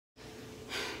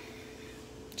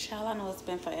Child, I know it's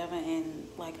been forever and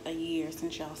like a year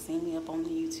since y'all seen me up on the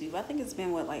YouTube. I think it's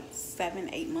been what, like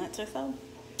 7-8 months or so.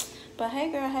 But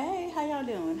hey girl, hey, how y'all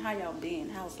doing? How y'all been?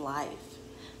 How's life?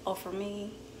 Oh, for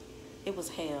me, it was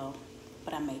hell,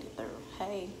 but I made it through.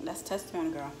 Hey, that's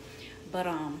testimony, girl. But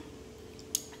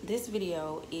this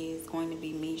video is going to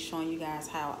be me showing you guys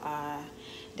how I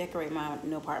decorate my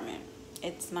new apartment.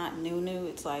 It's not new,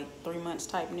 it's like 3 months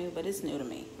type new, but it's new to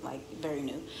me, like very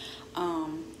new.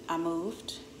 I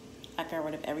moved. I got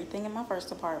rid of everything in my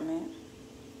first apartment.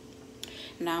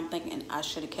 Now I'm thinking I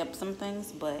should have kept some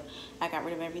things, but I got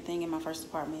rid of everything in my first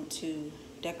apartment to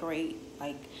decorate.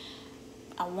 Like,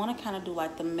 I want to kind of do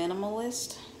like the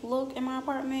minimalist look in my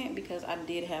apartment, because I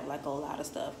did have like a lot of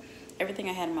stuff. Everything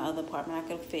I had in my other apartment I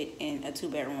could fit in a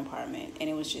 2-bedroom apartment, and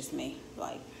it was just me.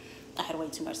 Like, I had way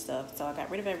too much stuff, so I got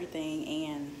rid of everything,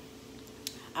 and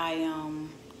I'm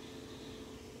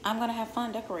gonna have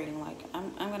fun decorating. Like,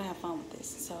 I'm gonna have fun with this.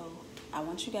 So I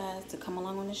want you guys to come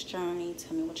along on this journey.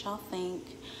 Tell me what y'all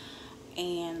think,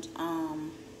 and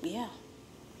yeah.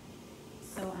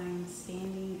 So I'm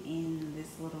standing in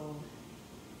this little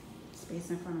space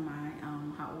in front of my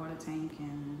hot water tank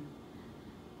and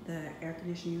the air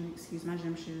conditioning unit. Excuse my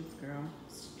gym shoes, girl.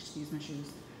 Excuse my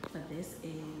shoes. But this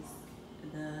is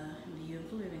the view of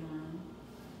the living room.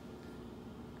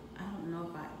 I don't know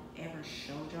if I ever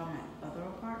showed y'all my other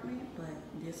apartment, but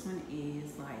this one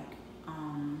is like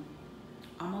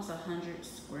almost 100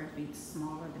 square feet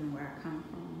smaller than where I come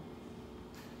from.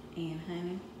 And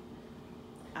honey,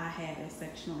 I had a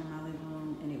sectional in my living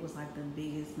room, and it was like the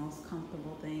biggest, most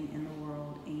comfortable thing in the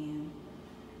world, and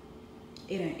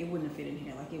it wouldn't have fit in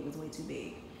here. Like, it was way too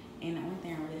big. And the only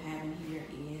thing I really have in here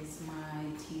is my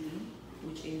TV,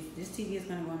 which is, this TV is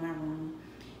gonna go in my room,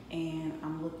 and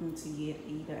I'm looking to get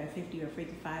either a 50 or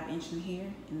 55 inch in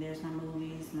here. And there's my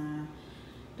movies, my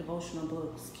devotional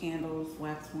books, candles,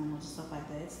 wax warmers, stuff like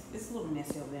that. It's a little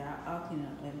messy over there. I'll clean it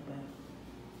up later, but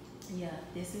yeah,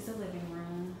 this is a living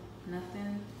room.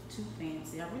 Nothing too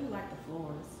fancy. I really like the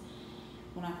floors.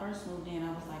 When I first moved in,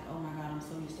 I was like, oh my God, I'm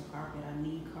so used to carpet. I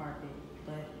need carpet.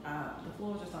 But the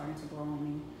floors are starting to grow on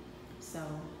me. So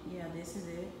yeah, this is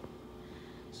it.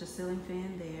 It's a ceiling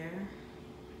fan there,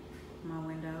 my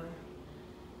window,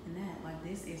 and that. Like,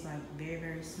 this is like very,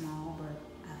 very small, but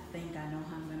I think I know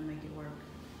how I'm gonna make it work.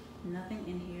 Nothing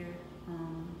in here.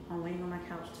 I'm waiting on my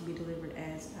couch to be delivered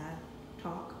as I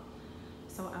talk.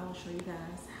 So I will show you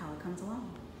guys how it comes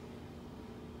along.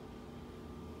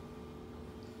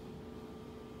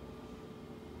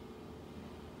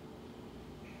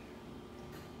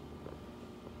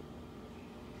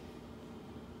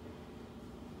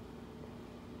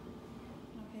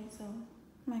 So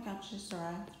my couch just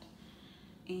arrived,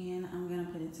 and I'm gonna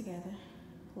put it together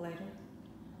later. I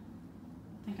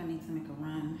think I need to make a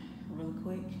run really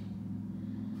quick.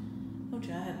 Oh,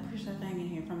 I had to push that thing in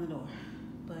here from the door,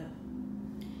 but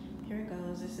here it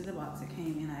goes. This is the box it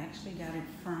came in. I actually got it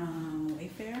from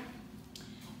Wayfair,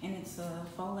 and it's a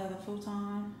faux leather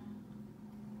futon,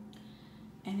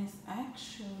 and it's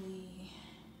actually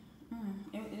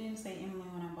it didn't say Emily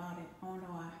when I bought it. I wonder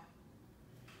why.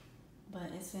 But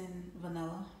it's in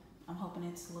vanilla. I'm hoping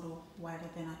it's a little whiter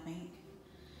than I think.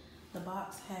 The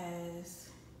box has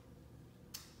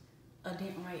a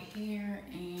dent right here,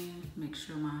 and make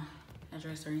sure my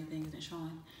address or anything isn't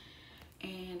showing,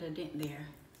 and a dent there.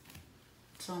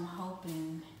 So I'm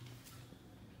hoping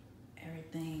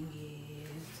everything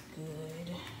is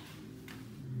good.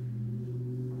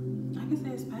 I can say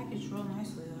it's packaged real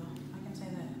nicely though. I can say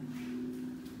that.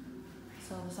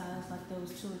 So besides like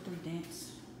those 2 or 3 dents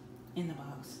in the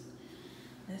box,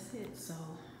 that's it. So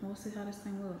we'll see how this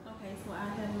thing looks. Okay, so I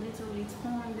have literally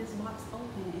torn this box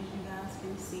open, as you guys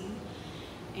can see,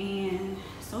 and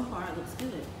so far it looks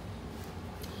good.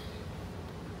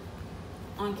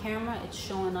 On camera it's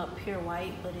showing up pure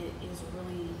white, but it is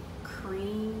really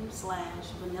cream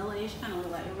slash vanilla-ish. Kind of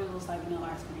like, it really looks like vanilla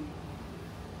ice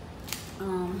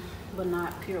cream, but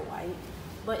not pure white,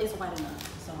 but it's white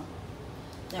enough. So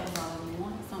that was all I really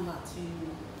wanted. So I'm about to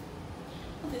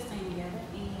put this thing together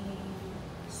and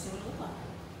see what it looks like.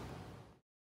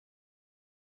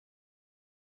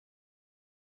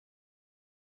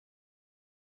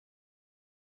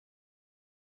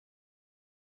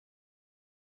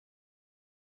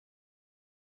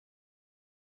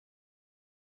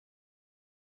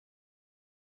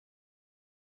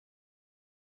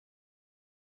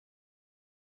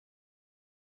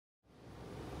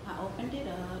 I opened it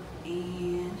up,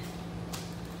 and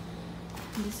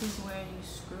this is where you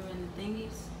screw in the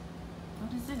thingies.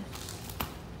 What is this?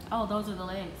 Oh, those are the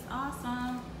legs.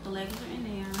 Awesome. The legs are in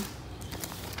there.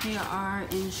 Here are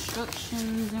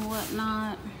instructions and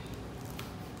whatnot.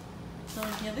 So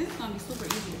yeah, this is gonna be super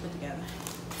easy to put together.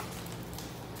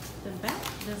 The back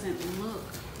doesn't look,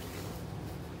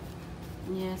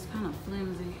 yeah, it's kind of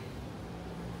flimsy,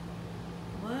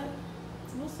 but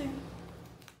we'll see.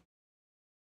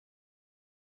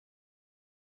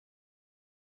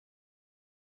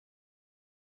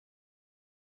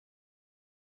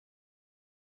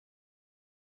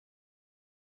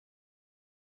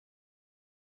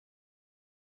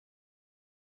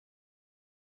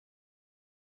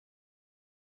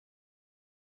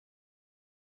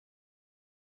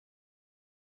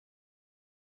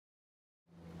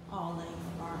 All legs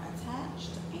are attached,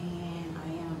 and I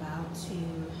am about to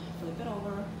flip it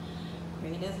over, pray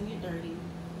it doesn't get dirty,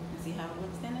 and see how it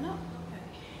looks standing up.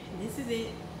 Okay, this is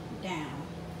it down,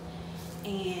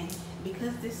 and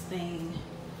because this thing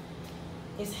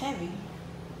is heavy,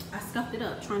 I scuffed it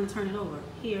up trying to turn it over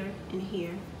here and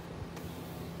here.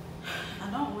 I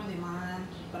don't really mind,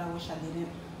 but I wish I didn't.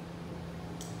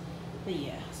 But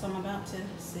yeah, so I'm about to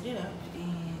sit it up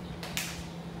and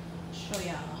show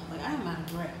y'all. Like, I am out of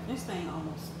breath. This thing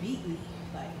almost beat me.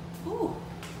 Like, ooh,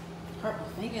 hurt my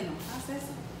finger in the process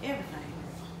of everything.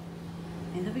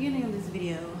 In the beginning of this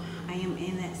video, I am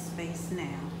in that space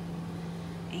now.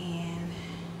 And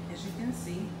as you can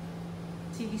see,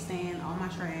 TV stand, all my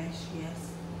trash,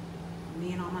 yes,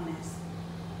 me and all my mess,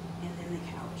 and then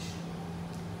the couch.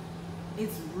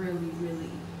 It's really,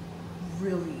 really,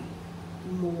 really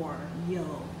more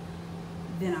yellow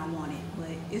than I wanted, but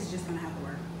it's just gonna have to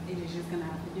work. It is just gonna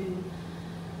have to do.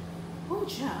 Oh,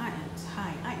 child, I am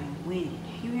tired. I am winded.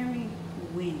 You hear me?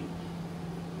 Winded.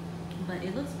 But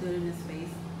it looks good in this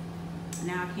space.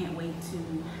 Now I can't wait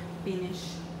to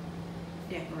finish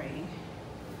decorating.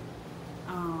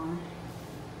 How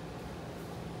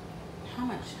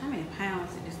many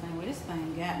pounds did this thing weigh? This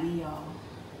thing got me, y'all.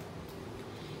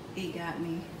 It got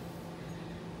me.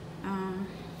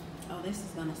 Oh, this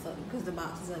is gonna suck because the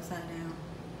box is upside down.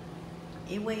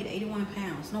 It weighed 81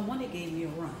 pounds. No wonder it gave me a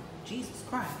run. Jesus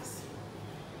Christ.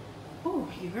 Oh,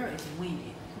 your girl is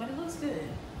winded. But it looks good.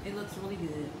 It looks really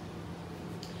good.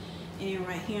 And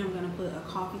right here, I'm gonna put a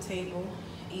coffee table.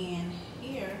 And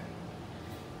here,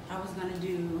 I was gonna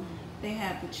do, they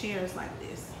have the chairs like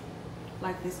this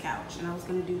couch. And I was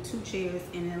gonna do 2 chairs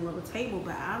and then a little table,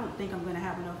 but I don't think I'm gonna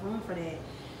have enough room for that.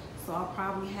 So I'll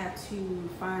probably have to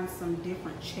find some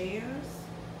different chairs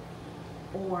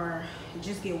or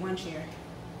just get 1 chair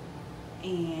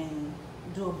and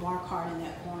do a bar cart in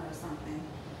that corner or something.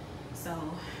 So,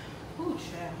 ooh,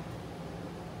 child.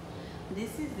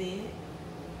 This is it.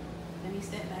 Let me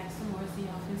step back some more so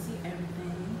y'all can see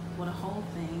everything, with a whole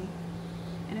thing.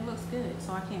 And it looks good,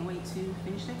 so I can't wait to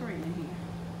finish decorating in here.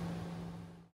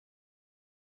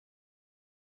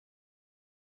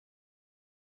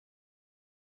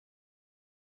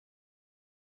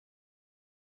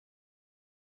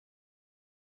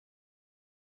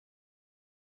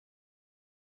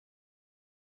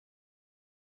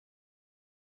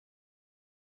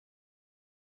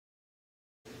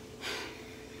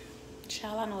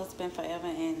 Child, I know it's been forever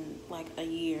and like a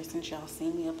year since y'all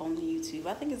seen me up on the YouTube.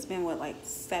 I think it's been, what, like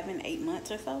 7, 8 months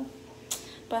or so?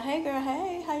 But hey girl,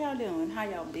 hey, how y'all doing? How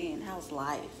y'all been? How's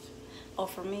life? Oh,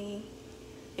 for me,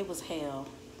 it was hell,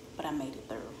 but I made it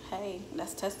through. Hey,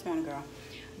 that's testimony, girl.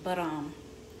 But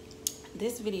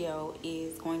this video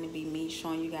is going to be me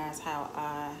showing you guys how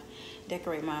I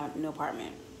decorate my new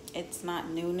apartment. It's not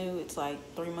new, it's like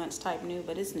 3 months type new,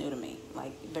 but it's new to me,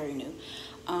 like very new.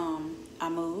 I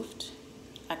moved.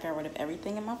 I got rid of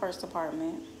everything in my first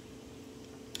apartment.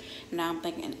 Now I'm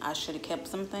thinking I should have kept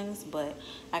some things, but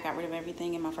I got rid of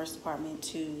everything in my first apartment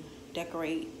to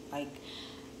decorate. Like,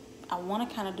 I want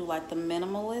to kind of do like the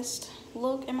minimalist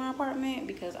look in my apartment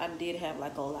because I did have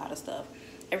like a lot of stuff.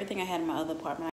 Everything I had in my other apartment,